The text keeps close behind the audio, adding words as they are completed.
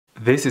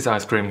This is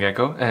Ice Cream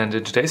Gecko, and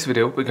in today's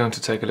video we're going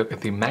to take a look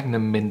at the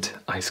Magnum Mint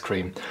ice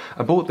cream.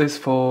 I bought this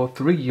for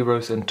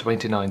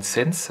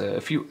 €3.29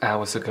 a few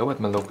hours ago at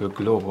my local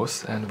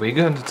Globus, and we're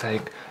going to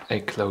take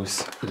a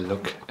close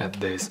look at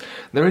this.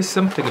 There is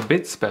something a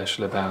bit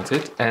special about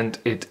it, and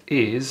it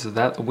is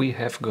that we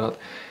have got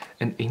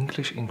an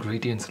English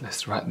ingredients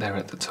list right there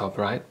at the top,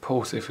 right?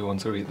 Pause if you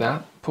want to read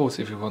that, pause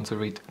if you want to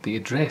read the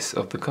address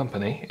of the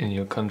company in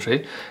your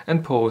country,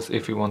 and pause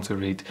if you want to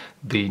read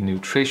the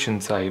nutrition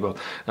table.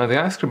 Now the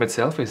ice cream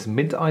itself is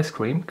mint ice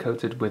cream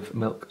coated with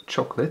milk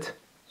chocolate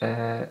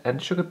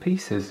and sugar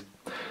pieces.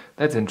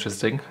 That's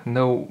interesting.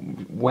 No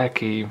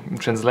wacky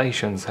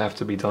translations have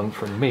to be done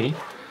from me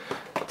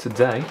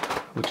today,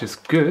 which is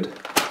good.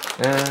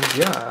 And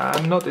yeah,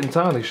 I'm not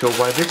entirely sure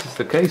why this is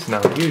the case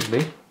now.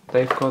 Usually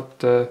they've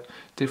got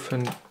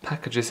different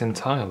packages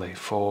entirely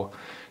for,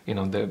 you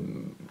know, the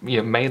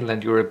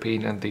mainland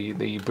European and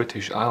the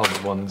British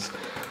Island ones.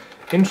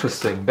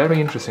 Interesting,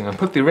 very interesting. I'll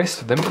put the rest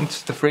of them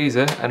into the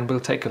freezer and we'll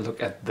take a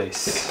look at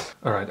this.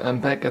 Alright, I'm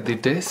back at the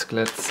desk.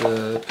 Let's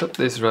put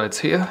this right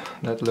here.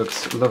 That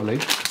looks lovely.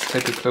 Let's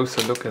take a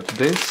closer look at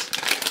this.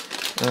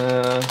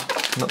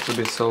 Not to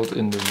be sold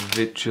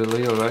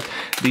individually, alright.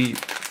 The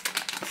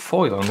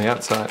foil on the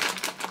outside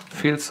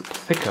feels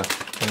thicker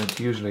than it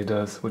usually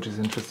does, which is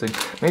interesting.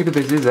 Maybe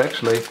this is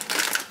actually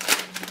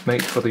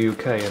made for the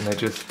UK and they're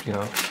just, you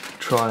know,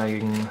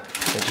 trying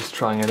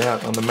it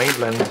out on the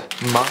mainland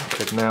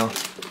market now.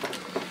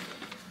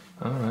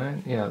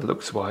 Alright, yeah,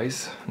 looks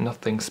wise,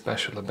 nothing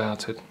special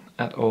about it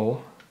at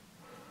all.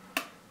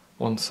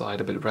 One side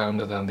a bit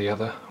rounder than the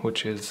other,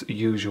 which is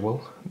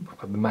usual. We've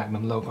got the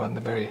Magnum logo on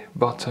the very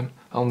bottom,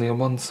 only on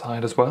one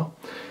side as well.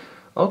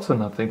 Also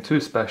nothing too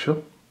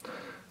special.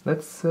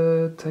 Let's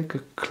take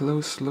a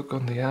close look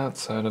on the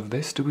outside of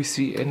this. Do we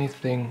see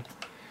anything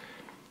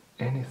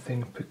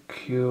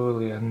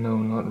peculiar? No,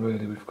 not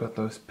really. We've got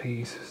those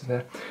pieces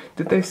there.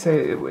 Did they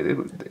say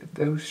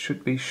those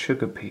should be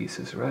sugar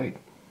pieces, right?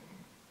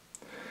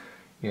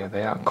 Yeah,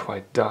 they are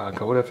quite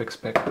dark. I would have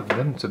expected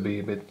them to be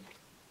a bit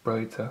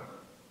brighter.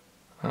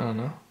 I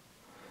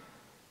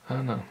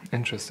don't know.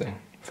 Interesting.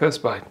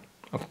 First bite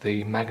of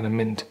the Magnum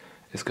Mint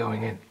is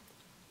going in.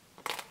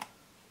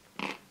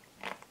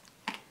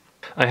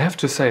 I have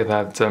to say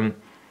that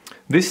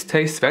this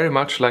tastes very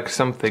much like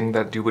something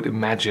that you would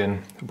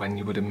imagine when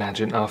you would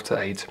imagine After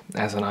 8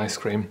 as an ice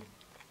cream.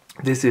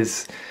 This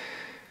is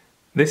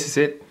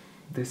it.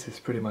 This is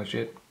pretty much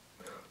it.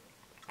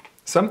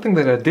 Something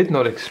that I did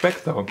not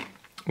expect though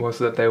was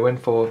that they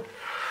went for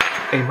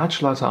a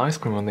much lighter ice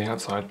cream on the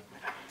outside.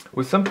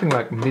 With something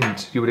like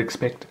mint, you would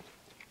expect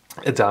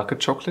a darker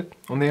chocolate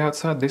on the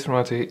outside. This one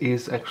right here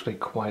is actually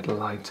quite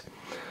light.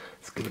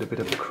 Let's give it a bit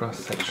of a cross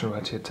section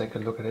right here, take a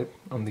look at it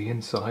on the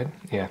inside.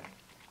 Yeah,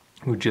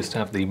 we just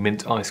have the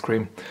mint ice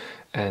cream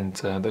and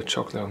the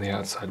chocolate on the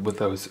outside with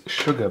those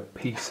sugar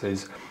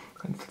pieces.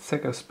 And let's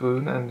take a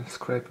spoon and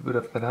scrape a bit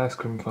of that ice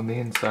cream from the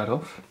inside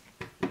off.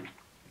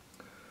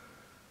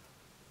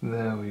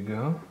 There we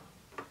go.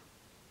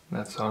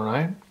 That's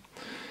alright.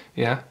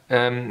 Yeah,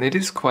 it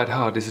is quite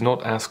hard. It's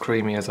not as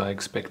creamy as I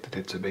expected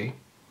it to be,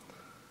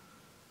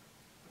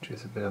 which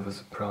is a bit of a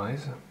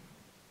surprise.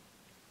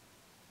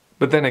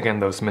 But then again,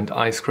 those mint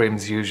ice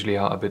creams usually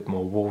are a bit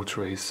more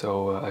watery,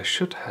 so I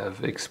should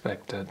have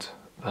expected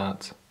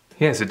that.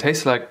 Yes, it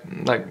tastes like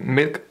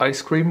milk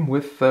ice cream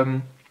with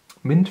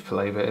mint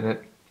flavor in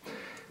it.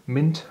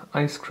 Mint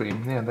ice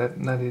cream, yeah,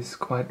 that is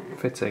quite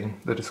fitting,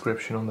 the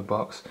description on the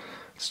box.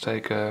 Let's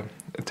take a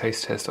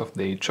taste test of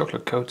the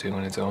chocolate coating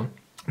on its own.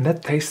 And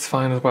that tastes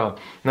fine as well.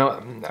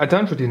 Now, I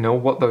don't really know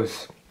what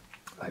those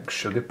like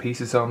sugar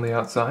pieces are on the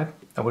outside.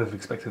 I would have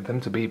expected them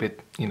to be a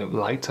bit, you know,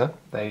 lighter.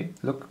 They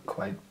look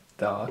quite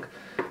dark,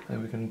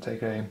 and we can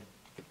take a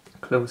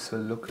closer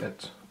look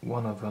at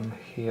one of them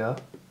here.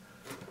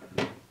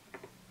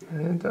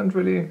 And they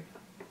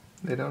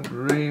don't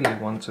really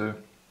want to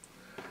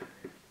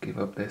give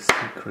up their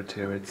secret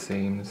here, it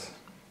seems.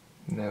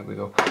 There we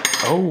go.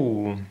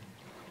 Oh,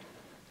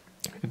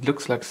 it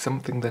looks like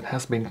something that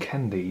has been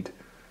candied.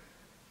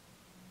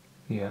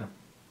 Yeah,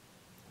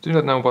 do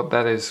not know what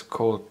that is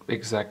called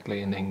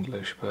exactly in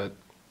English, but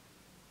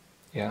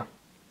yeah.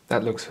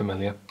 That looks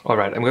familiar.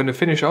 Alright, I'm going to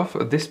finish off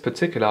this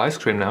particular ice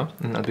cream now,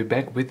 and I'll be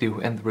back with you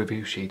and the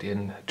review sheet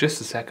in just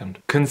a second.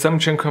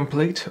 Consumption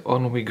complete,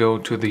 on we go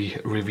to the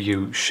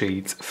review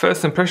sheet.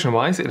 First impression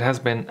wise, it has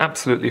been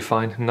absolutely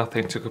fine,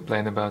 nothing to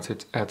complain about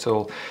it at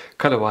all.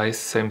 Color wise,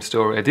 same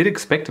story. I did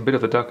expect a bit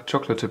of a darker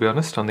chocolate, to be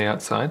honest, on the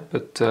outside,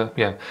 but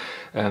yeah,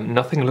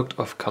 nothing looked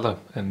off color,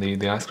 and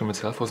the ice cream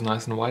itself was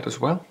nice and white as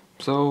well.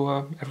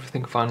 So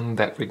everything fine in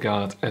that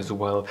regard as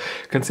well.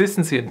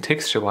 Consistency and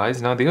texture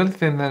wise, now the only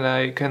thing that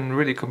I can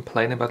really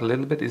complain about a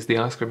little bit is the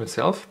ice cream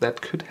itself. That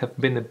could have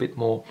been a bit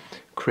more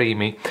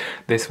creamy.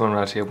 This one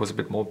right here was a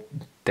bit more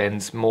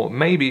dense, more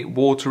maybe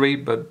watery,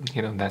 but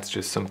you know, that's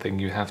just something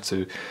you have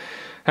to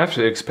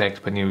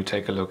expect when you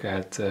take a look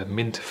at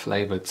mint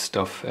flavored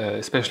stuff,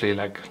 especially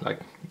like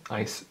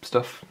ice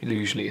stuff.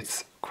 Usually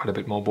it's quite a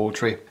bit more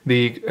watery.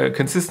 The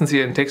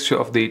consistency and texture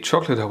of the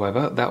chocolate,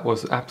 however, that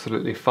was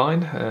absolutely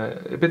fine.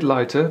 A bit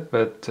lighter,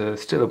 but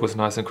still it was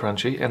nice and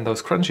crunchy. And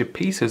those crunchy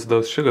pieces,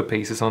 those sugar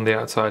pieces on the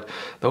outside,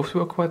 those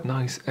were quite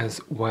nice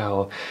as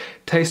well.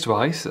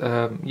 Taste-wise,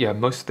 yeah,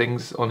 most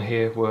things on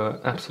here were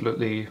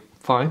absolutely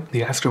fine.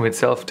 The ice cream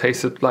itself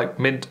tasted like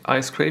mint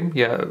ice cream.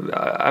 Yeah,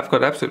 I've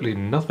got absolutely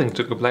nothing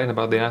to complain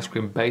about the ice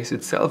cream base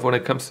itself when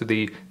it comes to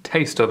the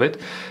taste of it.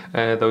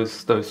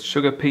 Those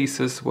sugar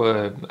pieces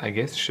were, I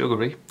guess,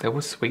 sugary. They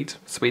were sweet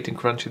and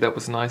crunchy. That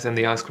was nice. And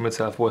the ice cream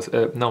itself was,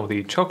 no,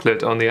 the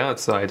chocolate on the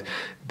outside,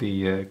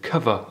 the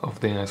cover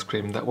of the ice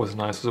cream, that was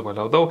nice as well.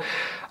 Although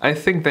I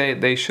think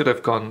they should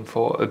have gone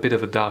for a bit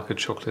of a darker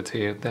chocolate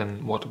here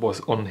than what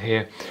was on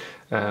here.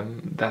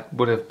 That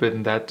would have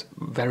been that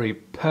very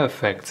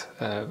perfect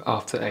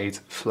after 8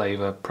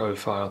 flavor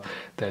profile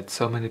that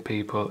so many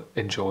people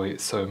enjoy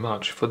so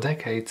much for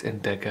decades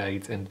and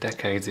decades and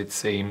decades, it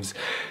seems.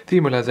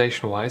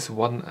 Themalization wise,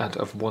 1 out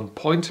of 1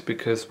 point,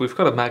 because we've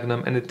got a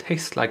Magnum and it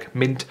tastes like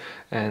mint,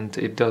 and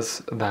it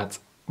does that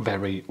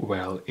very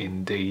well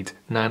indeed.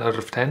 9 out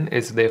of 10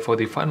 is therefore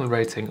the final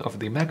rating of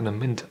the Magnum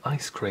mint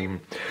ice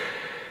cream.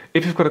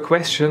 If you've got a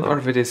question or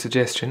a video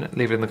suggestion,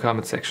 leave it in the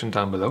comment section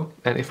down below.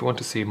 And if you want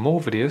to see more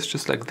videos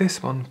just like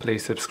this one,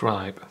 please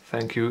subscribe.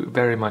 Thank you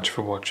very much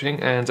for watching,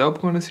 and I hope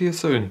I'm going to see you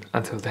soon.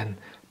 Until then,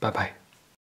 bye bye.